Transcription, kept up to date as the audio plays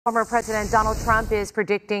Former President Donald Trump is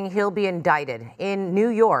predicting he'll be indicted in New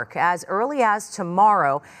York as early as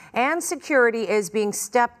tomorrow, and security is being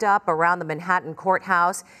stepped up around the Manhattan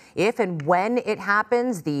Courthouse. If and when it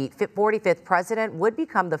happens, the 45th president would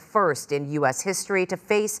become the first in U.S. history to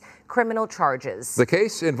face criminal charges. The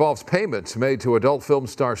case involves payments made to adult film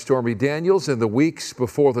star Stormy Daniels in the weeks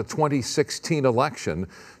before the 2016 election.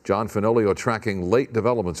 John Fenoglio tracking late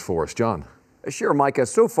developments for us. John. Sure, Micah.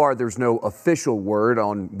 So far, there's no official word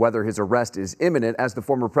on whether his arrest is imminent, as the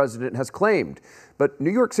former president has claimed. But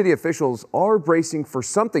New York City officials are bracing for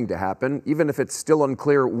something to happen, even if it's still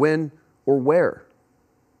unclear when or where.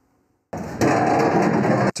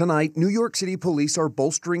 Tonight, New York City police are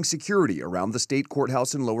bolstering security around the state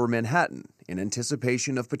courthouse in Lower Manhattan in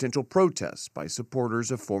anticipation of potential protests by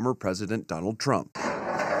supporters of former President Donald Trump.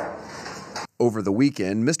 Over the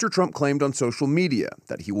weekend, Mr. Trump claimed on social media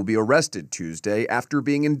that he will be arrested Tuesday after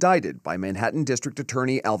being indicted by Manhattan District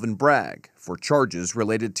Attorney Alvin Bragg for charges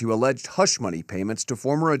related to alleged hush money payments to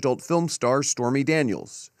former adult film star Stormy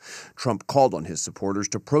Daniels. Trump called on his supporters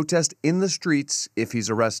to protest in the streets if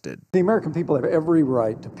he's arrested. The American people have every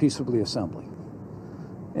right to peaceably assemble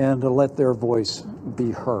and to let their voice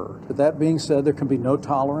be heard. But that being said, there can be no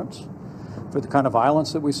tolerance for the kind of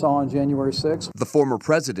violence that we saw on January 6th. The former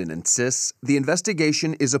president insists the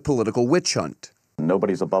investigation is a political witch hunt.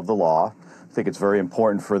 Nobody's above the law. I think it's very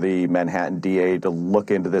important for the Manhattan DA to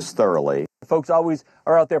look into this thoroughly. Folks always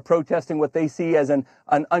are out there protesting what they see as an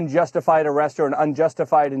unjustified arrest or an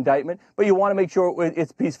unjustified indictment, but you want to make sure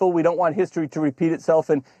it's peaceful. We don't want history to repeat itself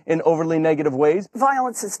in overly negative ways.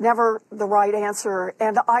 Violence is never the right answer,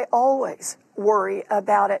 and I always worry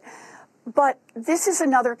about it. But this is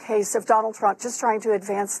another case of Donald Trump just trying to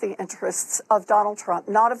advance the interests of Donald Trump,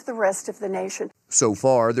 not of the rest of the nation. So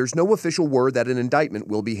far, there's no official word that an indictment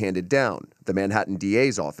will be handed down. The Manhattan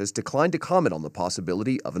DA's office declined to comment on the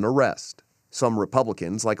possibility of an arrest. Some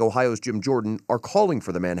Republicans, like Ohio's Jim Jordan, are calling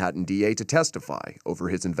for the Manhattan DA to testify over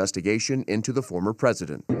his investigation into the former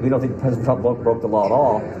president. We don't think President Trump broke the law at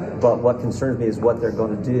all, but what concerns me is what they're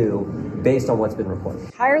going to do based on what's been reported.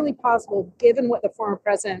 Entirely possible, given what the former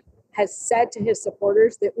president has said to his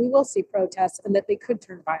supporters, that we will see protests and that they could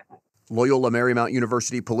turn violent. Loyola Marymount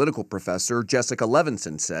University political professor Jessica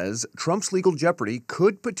Levinson says Trump's legal jeopardy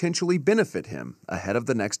could potentially benefit him ahead of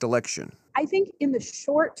the next election. I think in the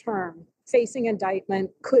short term, facing indictment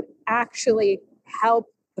could actually help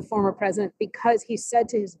the former president, because he said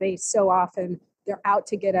to his base so often, they're out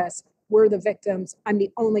to get us, we're the victims, I'm the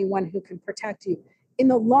only one who can protect you. In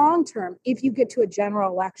the long term, if you get to a general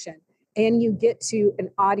election, and you get to an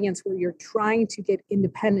audience where you're trying to get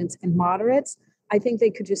independents and moderates, I think they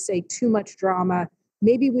could just say too much drama.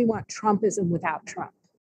 Maybe we want Trumpism without Trump.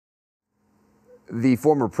 The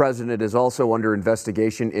former president is also under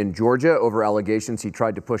investigation in Georgia over allegations he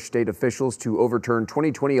tried to push state officials to overturn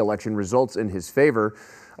 2020 election results in his favor.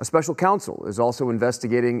 A special counsel is also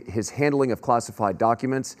investigating his handling of classified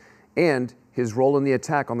documents and his role in the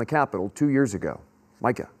attack on the Capitol 2 years ago.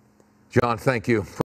 Micah. John, thank you.